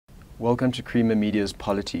Welcome to Creamer Media's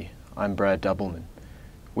Polity. I'm Dubbelman.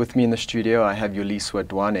 With me in the studio I have Yoliswa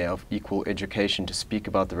Dwane of Equal Education to speak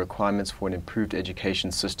about the requirements for an improved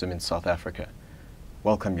education system in South Africa.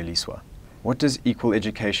 Welcome, Yoliswa. What does equal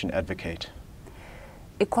education advocate?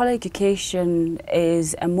 Equal education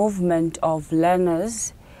is a movement of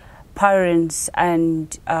learners, parents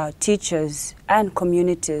and teachers and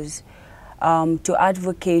communities to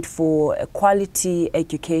advocate for a quality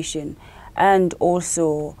education and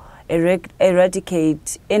also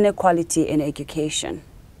eradicate inequality in education.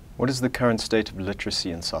 What is the current state of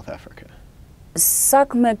literacy in South Africa?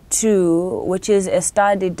 SACMEC 2, which is a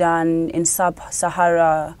study done in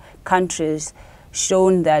sub-Sahara countries,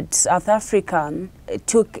 shown that South Africa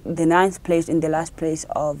took the 9th place in the last place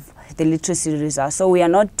of the literacy results. So we are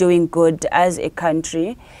not doing good as a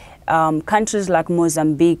country. Countries like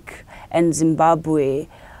Mozambique and Zimbabwe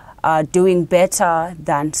are doing better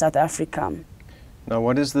than South Africa. Now,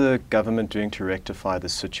 what is the government doing to rectify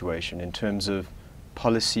this situation in terms of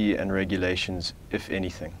policy and regulations, if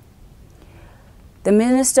anything? The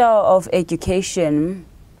Minister of Education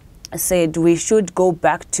said we should go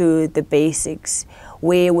back to the basics,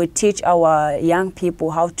 where we teach our young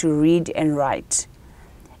people how to read and write.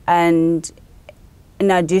 And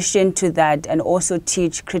in addition to that, and also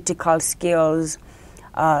teach critical skills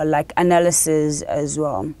like analysis as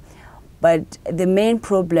well. But the main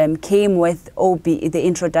problem came with the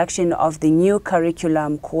introduction of the new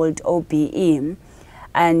curriculum called OBE.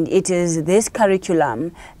 And it is this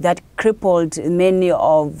curriculum that crippled many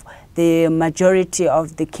of the majority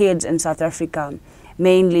of the kids in South Africa,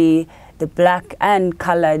 mainly the black and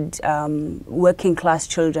colored working class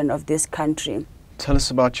children of this country. Tell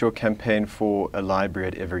us about your campaign for a library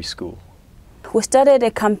at every school. We started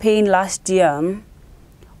a campaign last year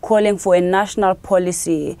calling for a national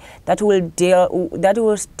policy that will deal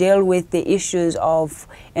with the issues of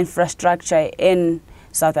infrastructure in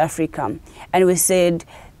South Africa. And we said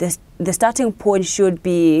the starting point should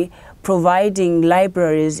be providing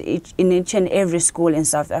libraries in each and every school in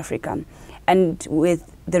South Africa. And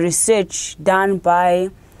with the research done by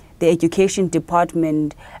the Education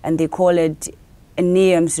Department, and they call it a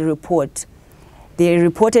NIEMS report, they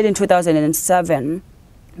reported in 2007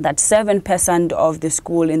 that 7% of the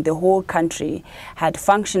school in the whole country had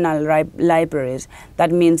functional libraries. That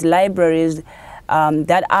means libraries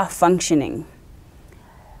that are functioning.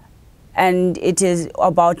 And it is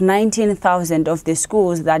about 19,000 of the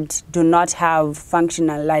schools that do not have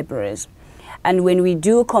functional libraries. And when we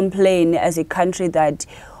do complain as a country that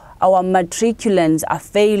our matriculants are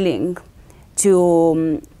failing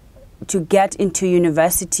to get into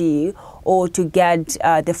university or to get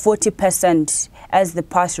the 40% as the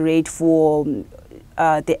pass rate for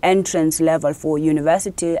the entrance level for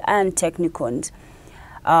university and technicons,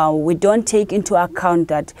 we don't take into account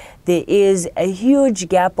that there is a huge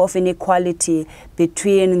gap of inequality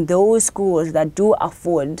between those schools that do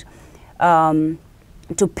afford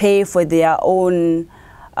to pay for their own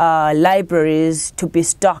libraries to be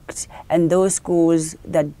stocked and those schools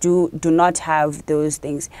that do not have those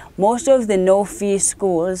things. Most of the no-fee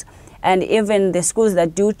schools and even the schools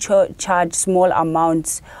that do charge small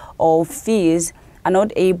amounts of fees are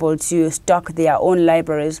not able to stock their own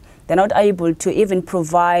libraries. They're not able to even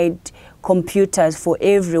provide computers for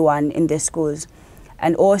everyone in the schools.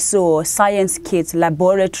 And also science kits,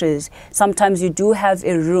 laboratories. Sometimes you do have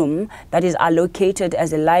a room that is allocated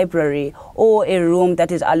as a library or a room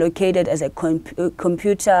that is allocated as a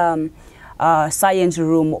computer science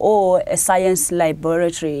room or a science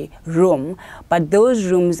laboratory room, but those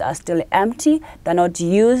rooms are still empty. They're not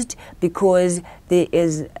used because there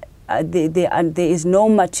is no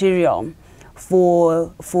material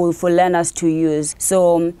for learners to use.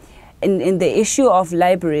 So in the issue of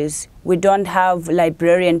libraries, we don't have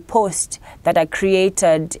librarian posts that are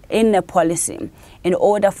created in a policy in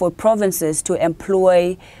order for provinces to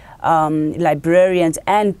employ librarians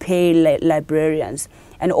and pay librarians.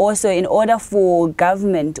 And also, in order for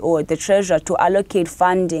government or the treasurer to allocate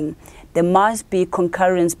funding, there must be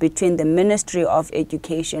concurrence between the Ministry of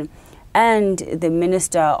Education and the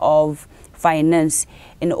Minister of Finance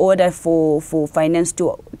in order for finance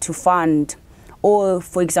to fund. Or,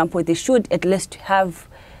 for example, we should at least have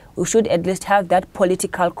that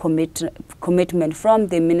political commitment from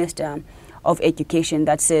the Minister of Education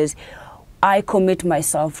that says, I commit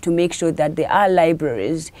myself to make sure that there are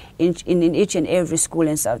libraries in each and every school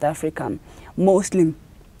in South Africa. Mostly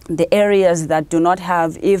the areas that do not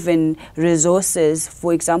have even resources,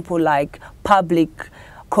 for example, like public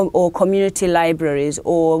or community libraries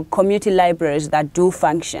or community libraries that do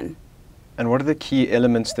function. And what are the key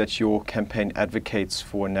elements that your campaign advocates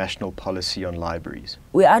for a national policy on libraries?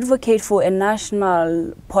 We advocate for a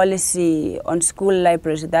national policy on school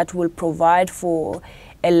libraries that will provide for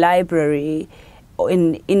a library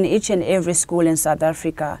in each and every school in South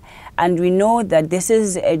Africa. And we know that this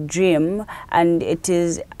is a dream and it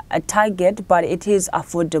is a target, but it is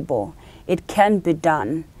affordable. It can be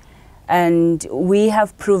done. And we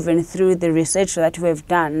have proven through the research that we have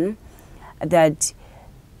done that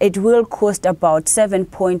it will cost about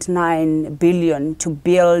 7.9 billion to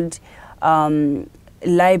build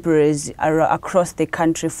libraries across the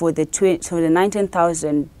country for the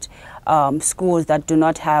 19,000 schools that do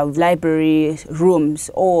not have library rooms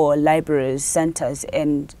or library centers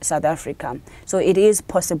in South Africa. So it is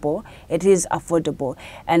possible, it is affordable,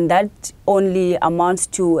 and that only amounts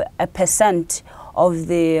to 1% of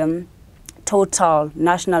the total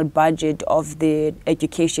national budget of the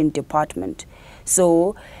education department.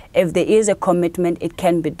 So if there is a commitment, it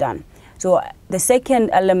can be done. So the second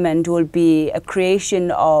element will be a creation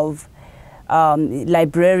of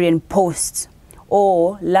librarian posts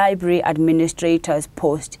or library administrators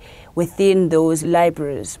post within those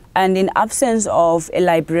libraries. And in absence of a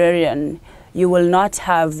librarian, you will not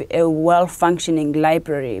have a well-functioning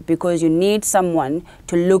library because you need someone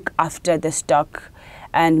to look after the stock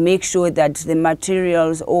and make sure that the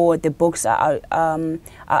materials or the books are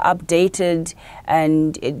updated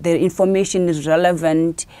and the information is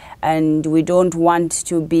relevant, and we don't want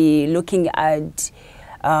to be looking at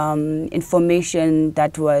information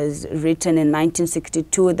that was written in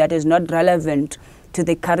 1962 that is not relevant to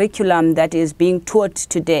the curriculum that is being taught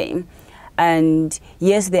today. And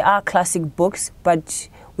yes, there are classic books, but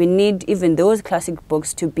we need even those classic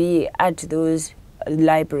books to be at those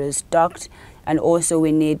libraries stocked, and also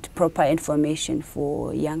we need proper information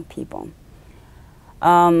for young people.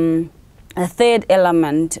 A third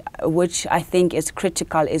element, which I think is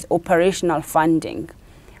critical, is operational funding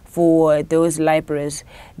for those libraries,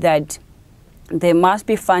 that there must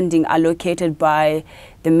be funding allocated by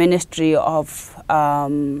the Ministry of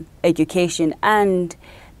Education and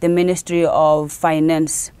the Ministry of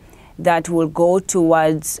Finance that will go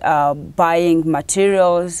towards buying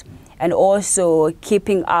materials and also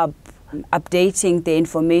keeping up, updating the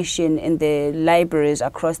information in the libraries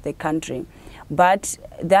across the country. But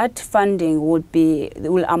that funding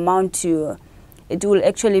will amount to, it will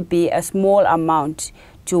actually be a small amount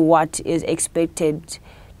to what is expected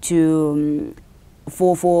to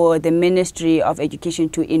for the Ministry of Education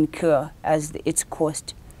to incur as its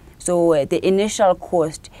cost. So the initial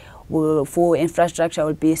cost for infrastructure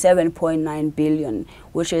will be 7.9 billion,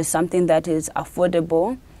 which is something that is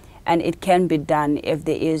affordable, and it can be done if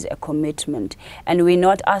there is a commitment. And we're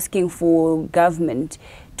not asking for government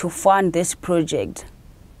to fund this project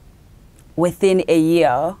within a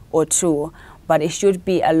year or two, but it should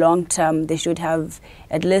be a long-term. They should have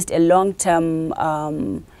at least a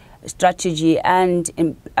long-term strategy and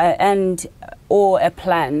or a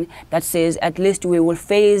plan that says at least we will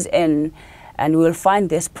phase in and we will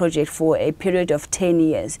fund this project for a period of 10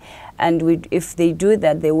 years. And if they do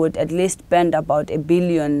that, they would at least spend about 1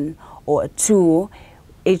 billion or 2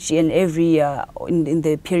 each and every year in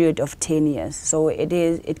the period of 10 years. So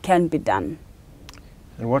it can be done.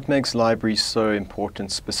 And what makes libraries so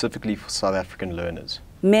important specifically for South African learners?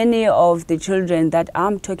 Many of the children that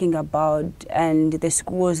I'm talking about and the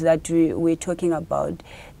schools that we're talking about,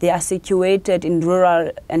 they are situated in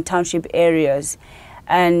rural and township areas.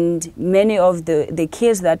 And many of the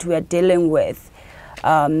kids that we are dealing with,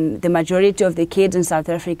 the majority of the kids in South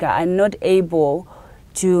Africa are not able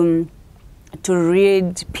to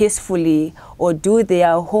read peacefully or do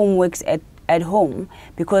their homeworks at home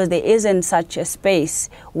because there isn't such a space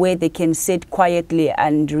where they can sit quietly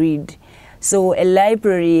and read. So a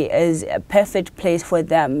library is a perfect place for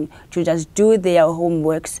them to just do their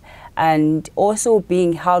homeworks and also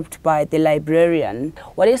being helped by the librarian.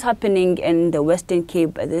 What is happening in the Western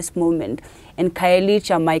Cape at this moment, in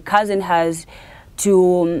Khayelitsha, my cousin has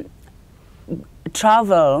to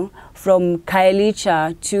travel from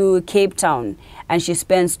Khayelitsha to Cape Town, and she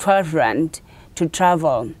spends 12 rand to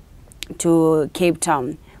travel to Cape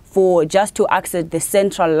Town just to access the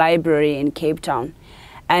central library in Cape Town.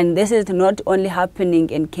 And this is not only happening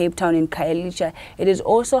in Cape Town, in Khayelitsha, it is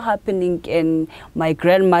also happening in my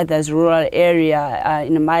grandmother's rural area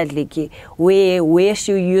in Madliki, where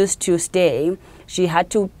she used to stay. She had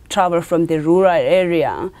to travel from the rural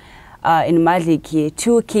area in Madliki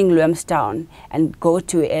to King Williamstown and go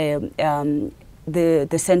to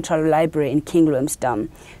the central library in King Williamstown.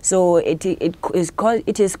 So it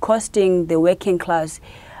is costing the working class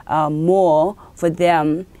more for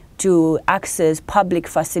them to access public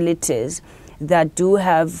facilities that do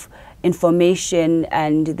have information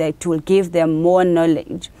and that will give them more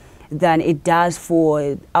knowledge than it does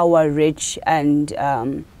for our rich and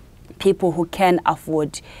people who can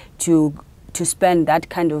afford to spend that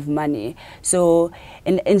kind of money. So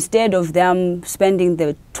instead of them spending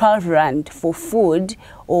the 12 rand for food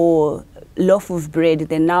or loaf of bread,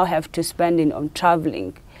 they now have to spend it on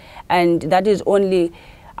traveling. And that is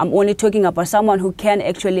I'm only talking about someone who can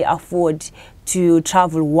actually afford to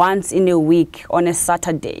travel once in a week on a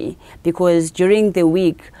Saturday, because during the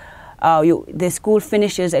week, the school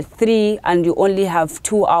finishes at 3 and you only have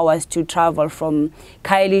 2 hours to travel from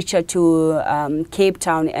Khayelitsha to Cape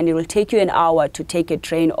Town, and it will take you an hour to take a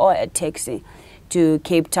train or a taxi to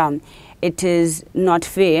Cape Town. It is not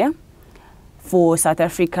fair for South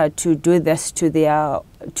Africa to do this to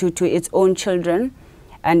its own children,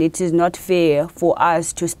 and it is not fair for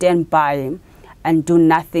us to stand by and do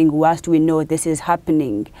nothing whilst we know this is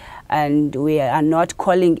happening. And we are not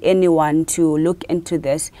calling anyone to look into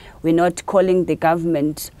this. We're not calling the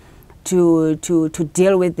government to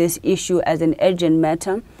deal with this issue as an urgent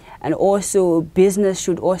matter. And also, business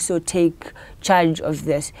should also take charge of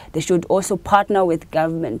this. They should also partner with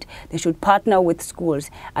government. They should partner with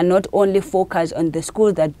schools, and not only focus on the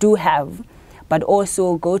schools that do have, but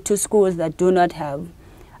also go to schools that do not have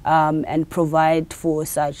and provide for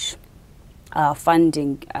such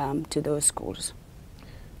funding to those schools.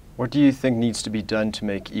 What do you think needs to be done to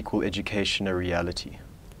make equal education a reality?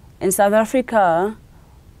 In South Africa,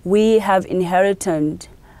 we have inherited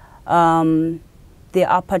the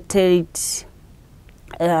apartheid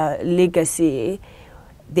legacy,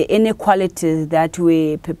 the inequalities that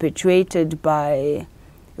were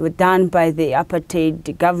done by the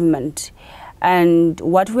apartheid government. And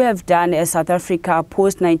what we have done as South Africa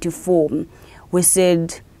post-94, we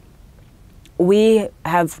said, we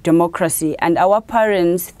have democracy, and our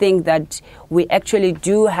parents think that we actually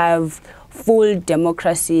do have full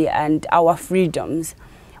democracy and our freedoms,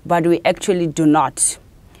 but we actually do not,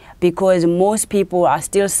 because most people are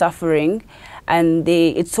still suffering, and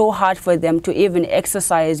it's so hard for them to even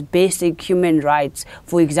exercise basic human rights.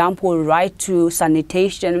 For example, right to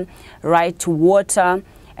sanitation, right to water,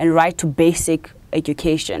 and right to basic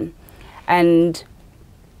education. And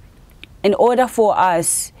in order for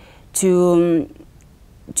us to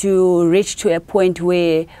reach to a point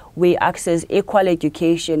where we access equal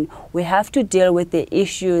education, we have to deal with the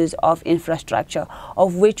issues of infrastructure,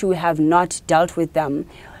 of which we have not dealt with them.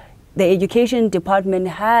 The education department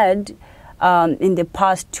had, in the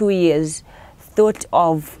past 2 years, thought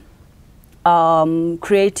of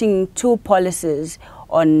creating 2 policies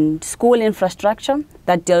on school infrastructure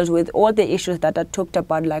that deals with all the issues that I talked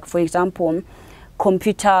about, like, for example,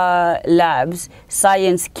 computer labs,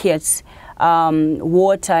 science kits,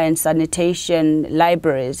 water and sanitation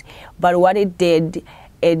libraries. But what it did,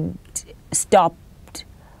 it stopped.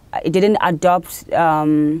 It didn't adopt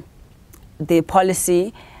the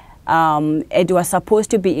policy. It was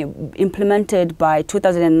supposed to be implemented by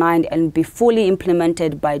 2009 and be fully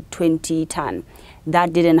implemented by 2010.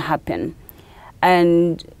 That didn't happen.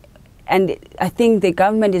 And I think the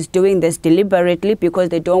government is doing this deliberately because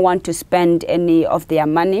they don't want to spend any of their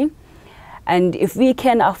money. And if we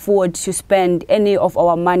can afford to spend any of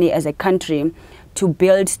our money as a country to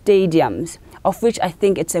build stadiums, of which I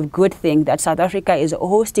think it's a good thing that South Africa is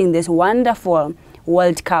hosting this wonderful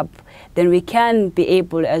World Cup, then we can be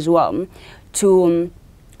able as well to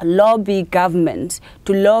lobby governments,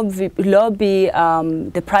 to lobby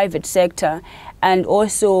the private sector, and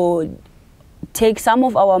also take some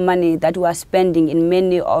of our money that we are spending in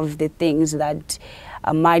many of the things that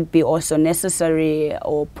might be also necessary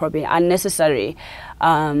or probably unnecessary,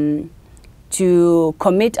 to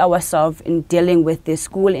commit ourselves in dealing with the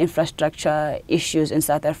school infrastructure issues in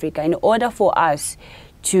South Africa in order for us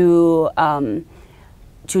to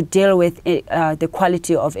deal with the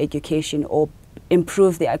quality of education or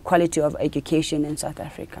improve the quality of education in South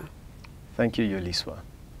Africa. Thank you, Yoliswa.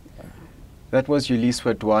 That was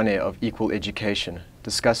Yoliswa Dwane of Equal Education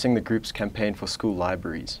discussing the group's campaign for school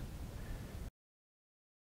libraries.